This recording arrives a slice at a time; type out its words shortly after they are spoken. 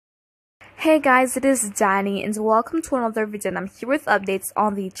Hey guys, it is Dani'i and welcome to another video, and I'm here with updates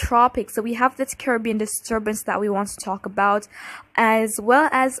on the tropics. So we have this Caribbean disturbance that we want to talk about, as well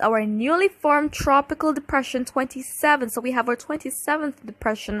as our newly formed tropical depression 27. So we have our 27th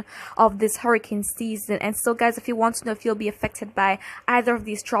depression of this hurricane season. And so guys, if you want to know if you'll be affected by either of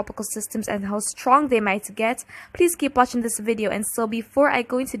these tropical systems and how strong they might get, please keep watching this video. And so before I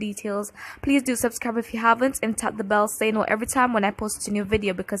go into details, please do subscribe if you haven't and tap the bell so you know every time when I post a new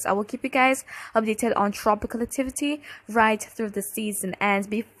video, because I will keep you guys updated on tropical activity right through the season. And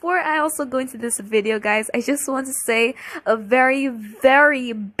before I also go into this video, guys, I just want to say a very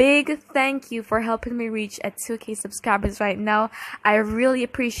big thank you for helping me reach at 2K subscribers right now. I really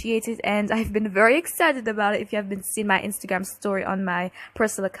appreciate it, and I've been very excited about it if you have been seeing my Instagram story on my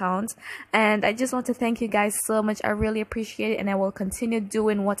personal account. And I just want to thank you guys so much. I really appreciate it, and I will continue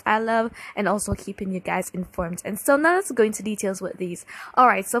doing what I love and also keeping you guys informed. And so now let's go into details with these.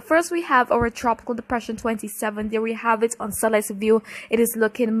 Alright, so first we have our tropical depression 27. There we have it on satellite view. It is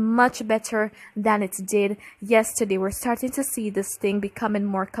looking much better than it did yesterday. We're starting to see this thing becoming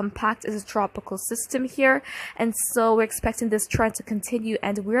more compact as a tropical system here, and so we're expecting this trend to continue,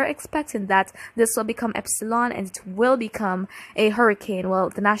 and we're expecting that this will become EPSILON and it will become a hurricane.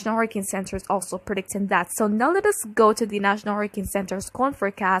 Well, the National Hurricane Center is also predicting that. So now let us go to the National Hurricane Center's cone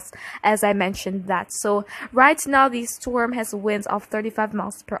forecast, as I mentioned that. So right now the storm has winds of 35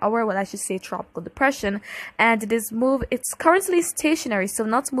 miles per hour. Well, I should say tropical depression, and it's currently stationary, so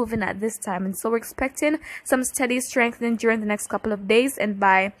not moving at this time. And so we're expecting some steady strengthening during the next couple of days, and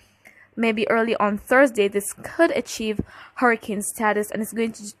by maybe early on Thursday this could achieve hurricane status, and it's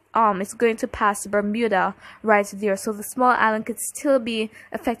going to pass Bermuda right there. So the small island could still be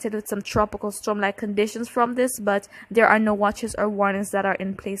affected with some tropical storm-like conditions from this, but there are no watches or warnings that are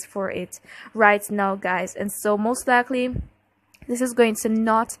in place for it right now, guys. And so most likely this is going to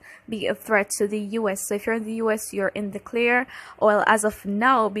not be a threat to the US. So if you're in the US, you're in the clear, well, as of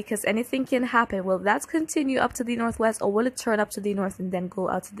now, because anything can happen. Will that continue up to the northwest, or will it turn up to the north and then go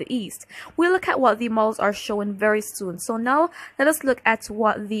out to the east? We'll look at what the models are showing very soon. So now let us look at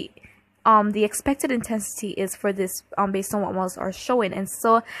what the expected intensity is for this based on what models are showing. And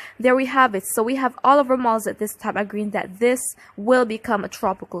so there we have it. So we have all of our models at this time agreeing that this will become a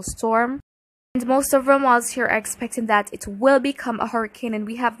tropical storm. And most of our models here are expecting that it will become a hurricane, and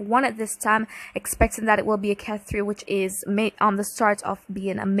we have one at this time expecting that it will be a Cat 3, which is on the start of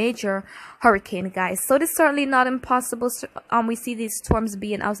being a major hurricane, guys. So it is certainly not impossible. We see these storms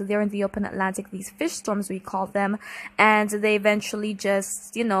being out there in the open Atlantic, these fish storms we call them, and they eventually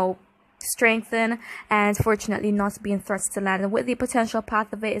just, strengthen and fortunately not being threats to land. And with the potential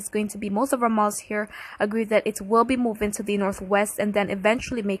path of it is going to be, most of our models here agree that it will be moving to the northwest and then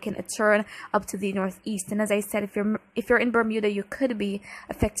eventually making a turn up to the northeast. And as I said, if you're in Bermuda, you could be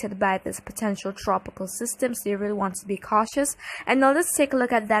affected by this potential tropical system, so you really want to be cautious. And now let's take a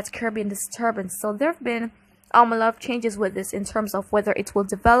look at that Caribbean disturbance. So there have been a lot of changes with this in terms of whether it will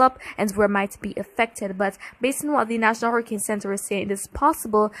develop and where it might be affected. But based on what the National Hurricane Center is saying, it is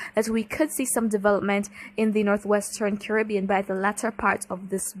possible that we could see some development in the northwestern Caribbean by the latter part of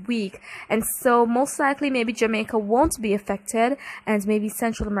this week. And so most likely maybe Jamaica won't be affected, and maybe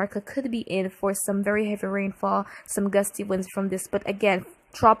Central America could be in for some very heavy rainfall, some gusty winds from this. But again,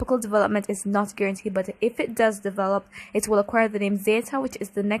 tropical development is not guaranteed, but if it does develop, it will acquire the name Zeta, which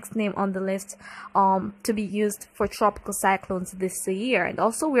is the next name on the list to be used for tropical cyclones this year. And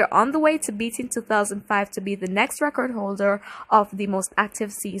also we're on the way to beating 2005 to be the next record holder of the most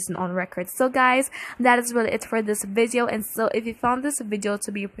active season on record. So guys, that is really it for this video. And so if you found this video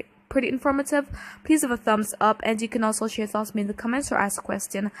to be pretty informative, please give a thumbs up, and you can also share thoughts with me in the comments or ask a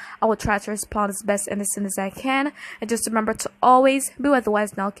question. I will try to respond as best and as soon as I can. And just remember to always be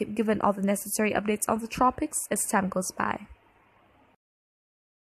weather-wise, and I'll keep giving all the necessary updates on the tropics as time goes by.